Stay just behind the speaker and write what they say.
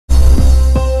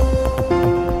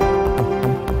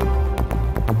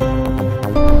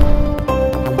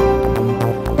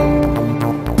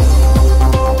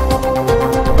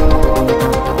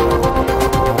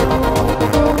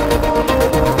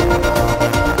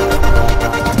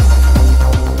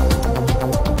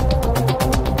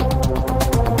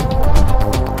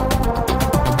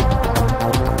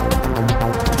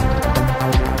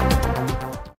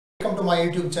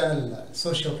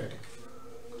Sociocratic.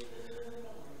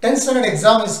 10th standard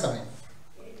exam is coming.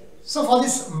 So for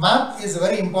this, map is a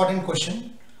very important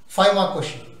question, 5-mark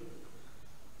question.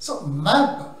 So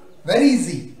map, very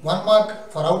easy, 1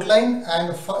 mark for outline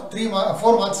and 4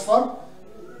 marks for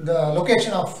the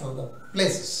location of the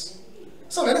places.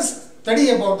 So let us study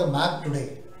about the map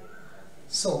today.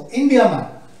 So India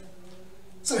map.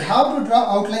 So how to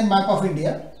draw outline map of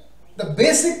India? The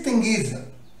basic thing is,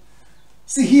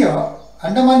 see here,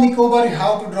 Andaman Nicobar you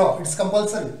have to draw, it's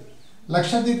compulsory.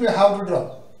 Lakshadweep you have to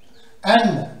draw,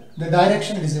 and the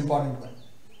direction is important one.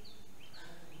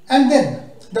 And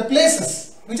then the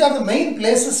places, which are the main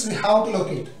places we have to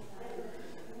locate.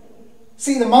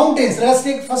 See the mountains, let us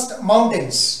take first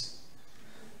mountains.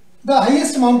 The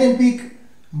highest mountain peak,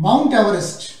 Mount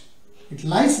Everest, it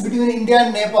lies between India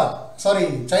and Nepal, sorry,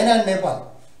 China and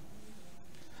Nepal.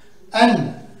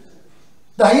 And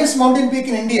the highest mountain peak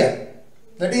in India,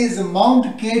 that is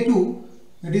Mount K2,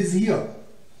 that is here.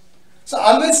 So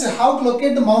always you have to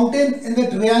locate the mountain in the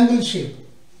triangle shape.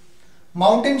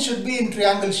 Mountain should be in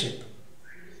triangle shape.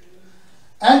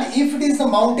 And if it is the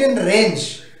mountain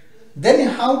range, then you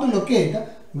have to locate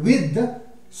with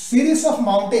series of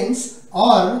mountains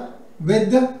or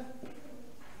with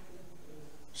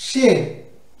shade.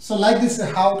 So like this you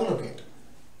have to locate.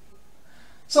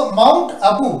 So Mount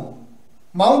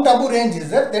Abu range is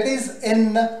that is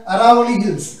in Aravalli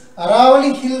Hills.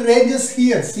 Aravalli Hill ranges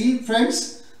here. See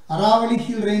friends, Aravalli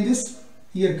Hill ranges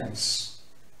here comes.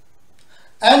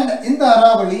 And in the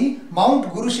Aravalli,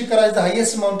 Mount Guru Shikara is the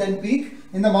highest mountain peak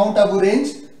in the Mount Abu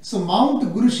range. So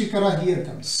Mount Guru Shikara here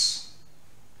comes.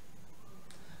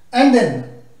 And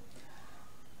then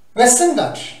Western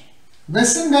Ghat.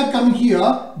 Western Ghat coming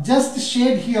here, just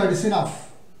shade here, it is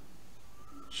enough.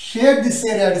 Shade this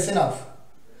area, it is enough.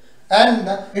 And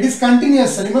it is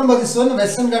continuous. Remember this one,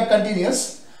 Western Ghat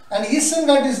continuous. And Eastern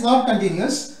Ghat is not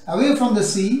continuous. Away from the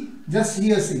sea, just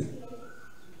here see.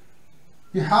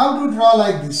 You have to draw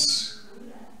like this.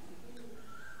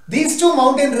 These two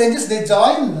mountain ranges, they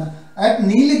join at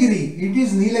Nilagiri. It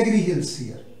is Nilagiri Hills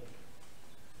here.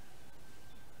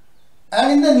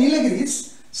 And in the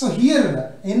Nilagiris, so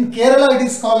here in Kerala it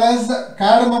is called as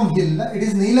Cardamom Hill. It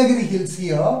is Nilagiri Hills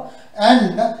here.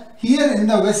 And here in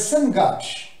the Western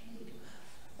Ghat,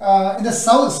 in the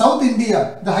South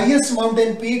India, the highest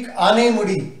mountain peak,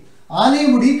 Anemudi.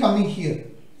 Anemudi coming here.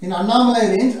 In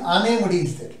Annamalai range, Anemudi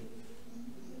is there.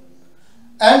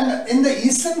 And in the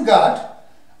Eastern Ghat,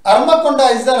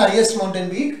 Armakonda is the highest mountain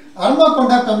peak.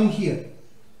 Armakonda coming here.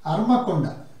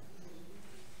 Armakonda.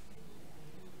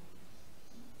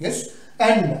 Yes.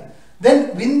 And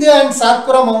then Vindhya and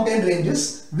Satpura mountain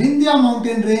ranges. Vindhya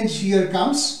mountain range here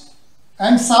comes.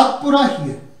 And Satpura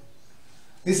here.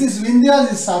 This is Vindhya,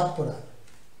 this is Satpura.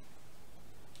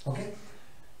 Okay.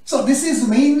 So this is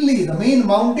mainly the main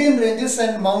mountain ranges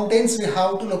and mountains we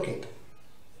have to locate.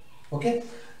 Okay.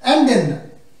 And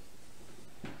then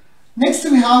next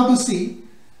we have to see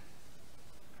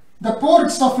the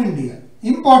ports of India.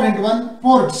 Important one,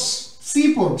 ports,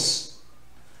 seaports.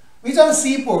 Which are the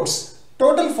seaports?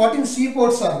 Total 14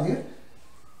 seaports are there.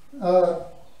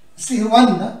 See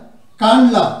one,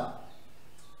 Kandla.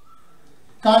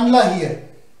 Kandla here.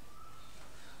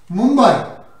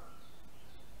 Mumbai.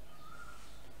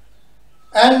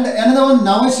 And another one,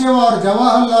 Navasheva or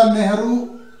Jawaharlal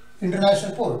Nehru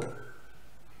International Port.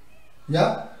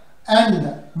 Yeah.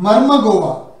 And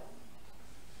Marmagova.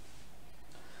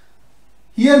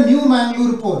 Here New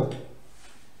Mangalore Port.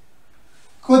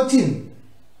 Cochin.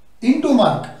 Into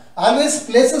mark. Always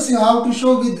places you have to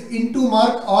show with into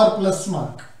mark or plus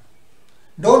mark.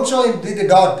 Don't show it with the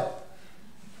dot.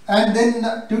 And then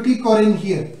Tuticorin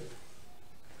here.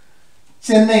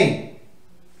 Chennai.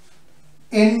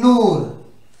 Ennur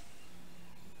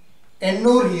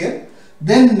here.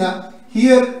 Then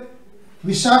here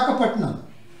Vishakhapatnam.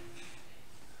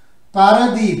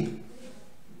 Paradeep.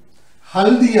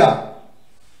 Haldia.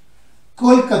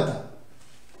 Kolkata.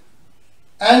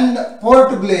 And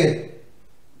Port Blair.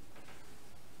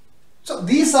 So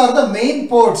these are the main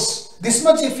ports. This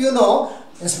much if you know,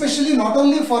 especially not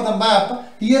only for the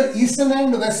map, here eastern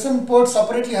and western ports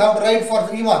separately have to write for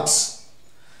 3 marks.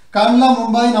 Kandla,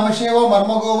 Mumbai, Navasheva,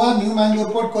 Marmagova, New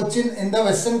Mangalore Port, Cochin in the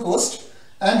western coast.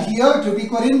 And here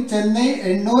Tuticorin, Chennai,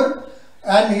 Ennur,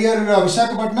 and here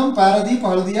Vishakhapatnam, Paradeep,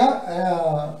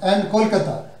 Haldia and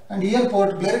Kolkata. And here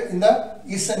Port Blair in the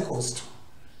eastern coast.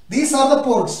 These are the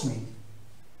ports main.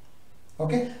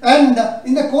 Okay, and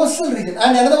in the coastal region,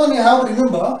 and another one you have to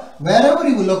remember, wherever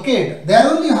you locate, there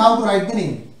only you have to write the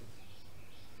name.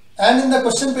 And in the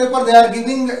question paper they are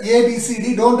giving A, B, C,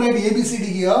 D, don't write A, B, C, D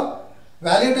here.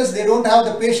 Valuators, they don't have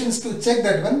the patience to check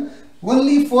that one.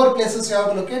 Only 4 places you have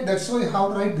to locate. That's why you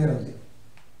have to write there only.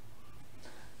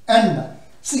 And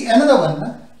see another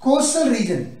one, coastal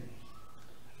region.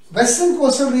 Western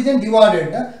coastal region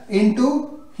divided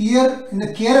into here in the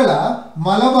Kerala,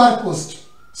 Malabar coast.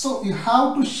 So you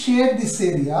have to shade this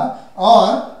area,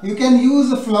 or you can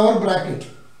use a flower bracket.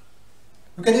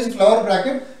 You can use a flower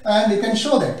bracket and you can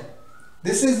show that.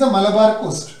 This is the Malabar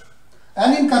coast.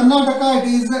 And in Karnataka it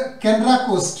is Canara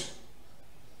coast.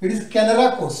 It is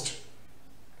Canara coast.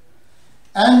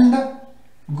 And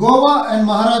Goa and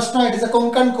Maharashtra, it is a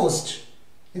Konkan coast.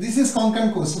 This is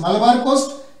Konkan coast. Malabar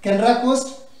coast, Canara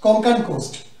coast, Konkan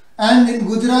coast. And in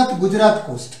Gujarat, Gujarat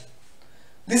coast.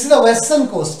 This is the western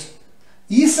coast.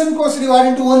 Eastern coast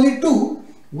divided into only 2.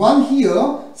 One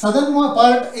here, southern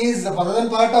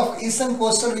part of eastern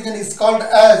coastal region is called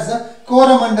as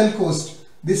Coromandel Coast.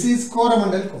 This is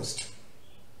Coromandel Coast.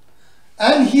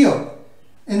 And here,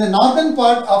 in the northern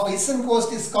part of eastern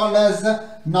coast is called as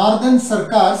Northern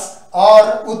Sarkars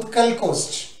or Utkal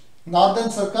Coast. Northern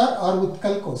Sarkar or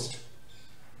Utkal Coast.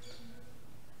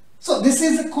 So this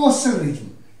is the coastal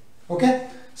region. Okay.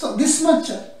 So this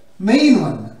much main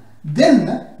one. Then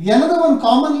another one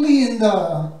commonly in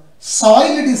the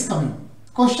soil it is coming.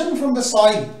 Question from the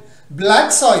soil.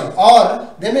 Black soil,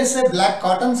 or they may say black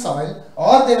cotton soil,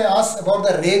 or they may ask about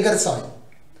the Rager soil.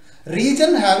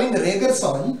 Region having Rager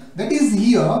soil, that is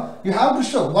here you have to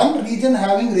show one region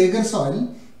having Rager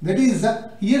soil, that is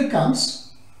here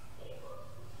comes.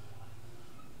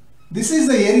 This is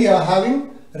the area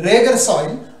having Rager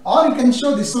soil, or you can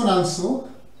show this one also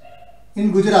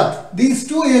in Gujarat. These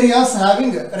 2 areas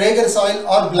having Rager soil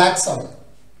or black soil.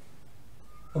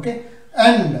 Okay,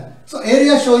 and so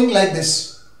area showing like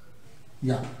this.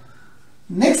 Yeah.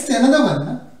 Next, another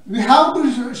one, we have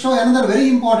to show another very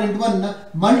important one,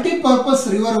 multi-purpose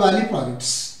river valley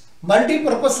projects.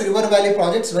 Multi-purpose river valley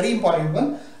projects, very important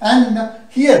one. And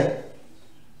here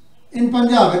in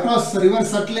Punjab, across river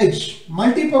Sutlej,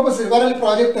 multi-purpose river valley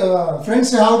project,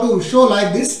 friends, you have to show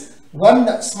like this.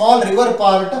 One small river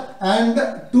part and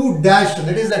 2 dash,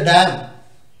 that is a dam.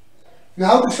 You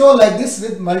have to show like this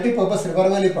with multi-purpose river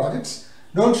valley projects.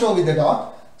 Don't show with the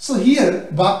dot. So here,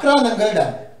 Bakra Nangal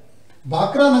Dam.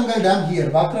 Bakra Nangal Dam here,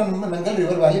 Bakra Nangal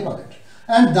River Valley project.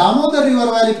 And Damodar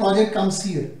River Valley project comes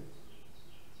here.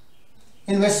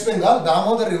 In West Bengal,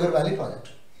 Damodar River Valley project.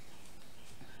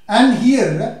 And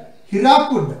here,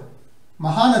 Hirakud,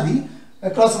 Mahanadi,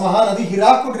 across Mahanadi,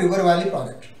 Hirakud River Valley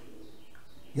project.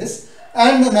 Yes.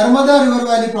 And the Narmada River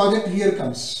Valley project here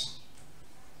comes.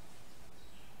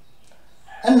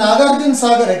 And Nagarjun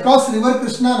Sagar, across river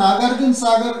Krishna, Nagarjun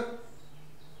Sagar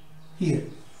here.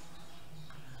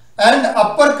 And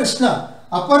Upper Krishna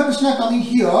coming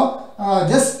here,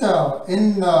 just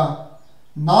in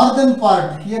northern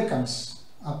part, here comes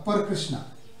Upper Krishna.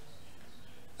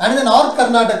 And in the North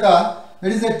Karnataka,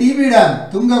 that is the TB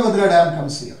Dam, Tungabhadra Dam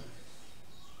comes here.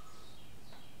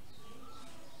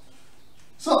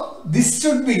 So this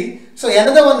should be, so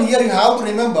another one here you have to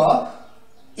remember,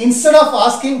 instead of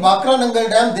asking Bakra Nangal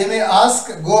Dam, they may ask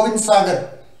Govind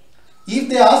Sagar. If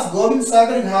they ask Govind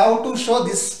Sagar, you have to show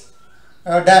this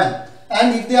dam.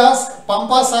 And if they ask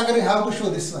Pampa Sagar, you have to show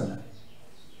this one,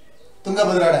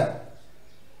 Tungabhadra Dam.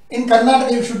 In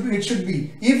Karnataka, it should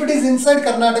be. If it is inside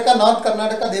Karnataka, North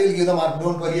Karnataka, they will give the mark.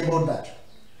 Don't worry about that.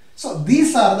 So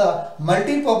these are the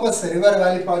multi-purpose river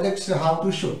valley projects you have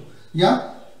to show.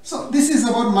 Yeah. So this is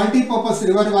about multi-purpose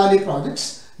river valley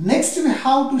projects. Next we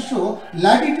have to show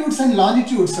latitudes and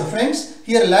longitudes. So friends,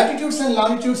 here latitudes and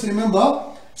longitudes, remember,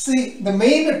 see the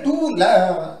main two,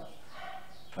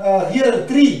 here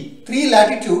three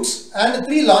latitudes and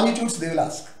 3 longitudes they will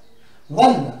ask.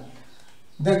 One,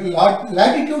 the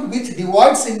latitude which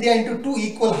divides India into 2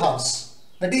 equal halves.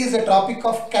 That is the Tropic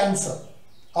of Cancer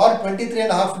or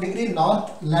 23.5 degree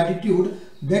north latitude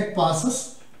that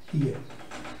passes here.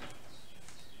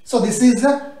 So this is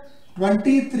a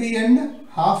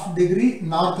 23.5 degree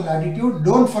north latitude.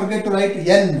 Don't forget to write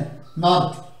N,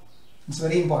 north. It's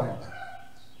very important.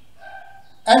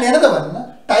 And another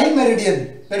one, time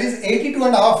meridian, that is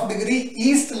 82.5 degree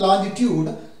east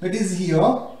longitude, that is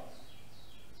here.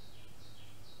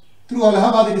 Through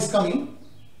Allahabad it is coming.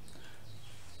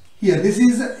 Here, this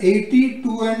is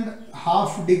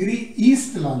 82.5 degree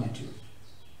east longitude.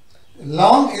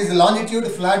 Long is longitude,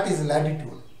 flat is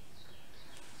latitude.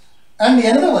 And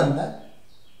another one,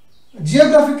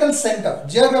 geographical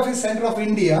center of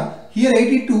India, here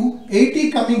 82,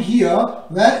 80 coming here,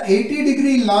 where 80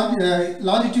 degree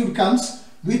longitude comes,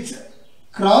 which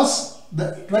cross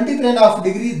the 23.5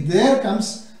 degree, there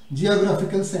comes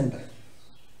geographical center.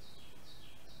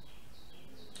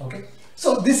 Okay.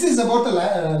 So this is about the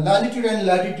longitude and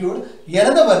latitude.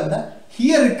 Another one,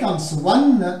 here it comes,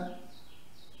 one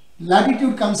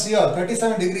latitude comes here,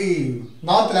 37 degree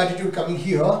north latitude coming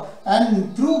here,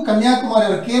 and through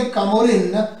Kanyakumari or Cape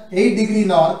Comorin 8 degree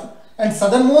north, and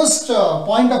southernmost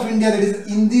point of India, that is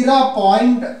Indira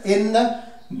Point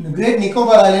in Great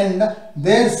Nicobar Island,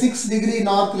 there 6 degree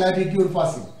north latitude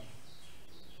passing.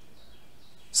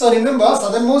 So remember,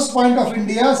 southernmost point of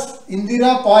India is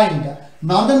Indira Point,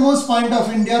 northernmost point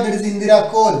of India, that is Indira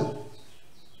Col.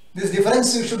 This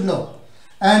difference you should know.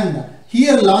 And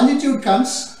here longitude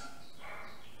comes,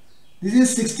 this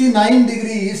is 69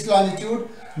 degree east longitude,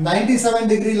 97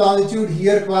 degree longitude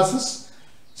here passes.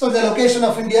 So the location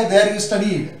of India, there you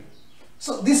studied.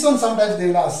 So this one sometimes they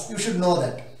will ask, you should know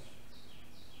that.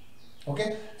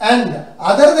 Okay. And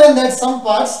other than that, some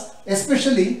parts,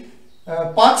 especially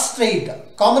Pak Strait.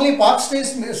 Commonly Pak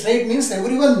Strait means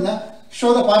everyone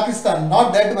show the Pakistan,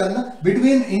 not that one.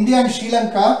 Between India and Sri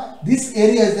Lanka, this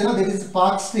area is, that is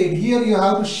Pak Strait. Here you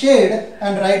have to shade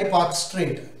and write Pak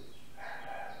Strait.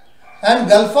 And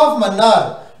Gulf of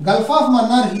Mannar. Gulf of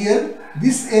Mannar here,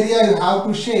 this area you have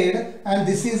to shade, and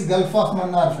this is Gulf of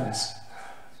Mannar, friends.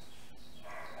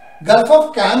 Gulf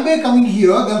of Cambay coming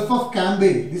here, Gulf of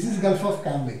Cambay. This is Gulf of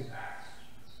Cambay.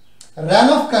 Rann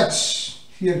of Kutch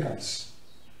here comes.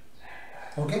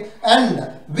 Okay, and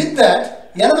with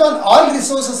that, another one, all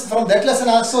resources from that lesson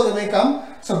also they may come.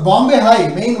 So Bombay High,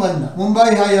 main one,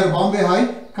 Mumbai High or Bombay High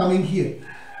coming here.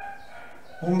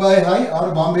 Mumbai High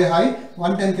or Bombay High,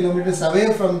 110 kilometers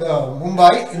away from the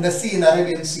Mumbai in the sea, in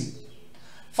Arabian Sea.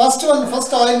 First one,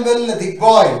 first oil well,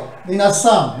 Digboy in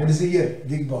Assam, that is here,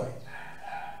 Digboy.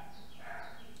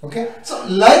 Okay, so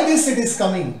like this it is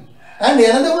coming. And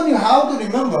another one you have to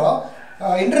remember,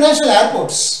 international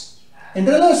airports.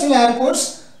 International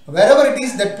airports, wherever it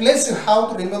is, that place you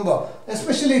have to remember,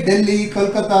 especially Delhi,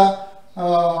 Kolkata,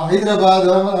 Hyderabad,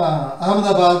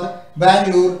 Ahmedabad,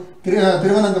 Bangalore,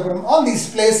 Thiruvananthapuram, all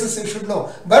these places you should know.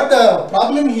 But the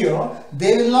problem here,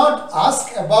 they will not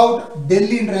ask about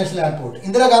Delhi International Airport.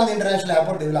 Indira Gandhi International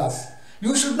Airport they will ask.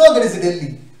 You should know there is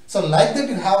Delhi. So like that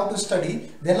you have to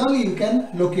study, then only you can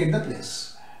locate the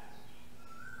place.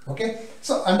 Okay.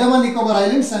 So Andaman Nicobar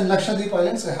Islands and Lakshadweep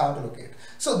Islands you have to locate.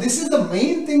 So this is the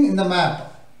main thing in the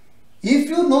map. If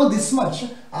you know this much,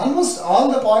 almost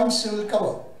all the points you will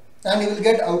cover, and you will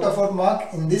get out of 4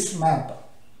 mark in this map.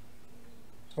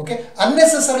 Okay,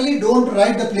 unnecessarily don't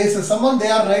write the places. Someone they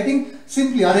are writing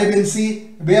simply Arabian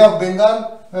Sea, Bay of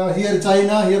Bengal, here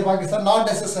China, here Pakistan. Not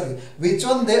necessary. Which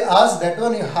one they ask, that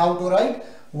one you have to write.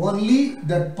 Only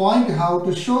that point you have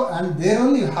to show, and there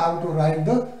only you have to write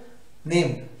the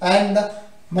name. And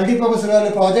multipurpose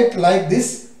river project like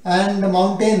this, and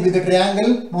mountain with the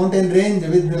triangle, mountain range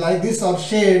with like this or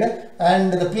shade,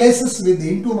 and the places with the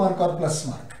into mark or plus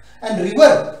mark. And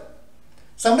river,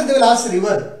 sometimes they will ask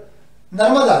river.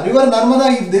 Narmada, river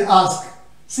Narmada if they ask.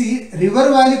 See, river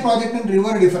valley project and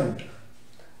river different.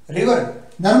 River,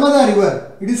 Narmada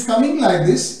river, it is coming like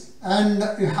this, and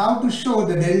you have to show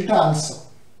the delta also.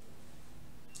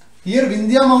 Here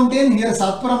Vindhya mountain, here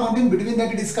Satpura mountain, between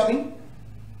that it is coming.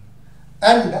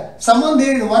 And someone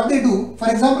they, what they do, for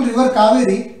example river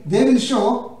Kaveri, they will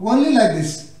show only like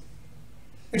this.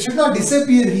 It should not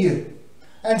disappear here.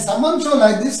 And someone show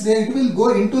like this, they, it will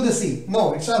go into the sea.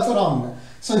 No, it's also wrong.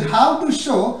 So you have to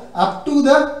show up to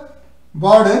the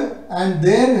border, and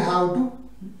there you have to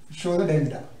show the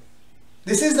delta.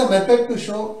 This is the method to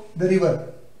show the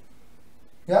river.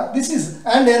 Yeah, this is.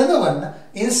 And another one,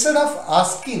 instead of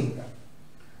asking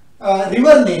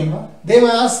river name, they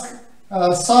may ask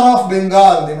Sar of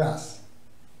Bengal, they may ask.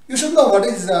 You should know what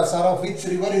is Sar of, which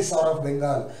river is Sar of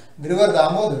Bengal. The river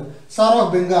Damodar, Sar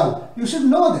of Bengal. You should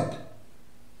know that.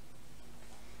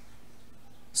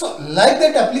 So like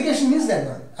that application means that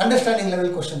one. Understanding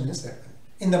level question means that one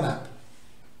in the map.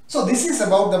 So this is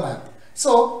about the map.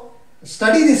 So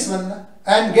study this one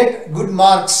and get good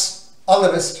marks. All the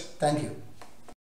best. Thank you.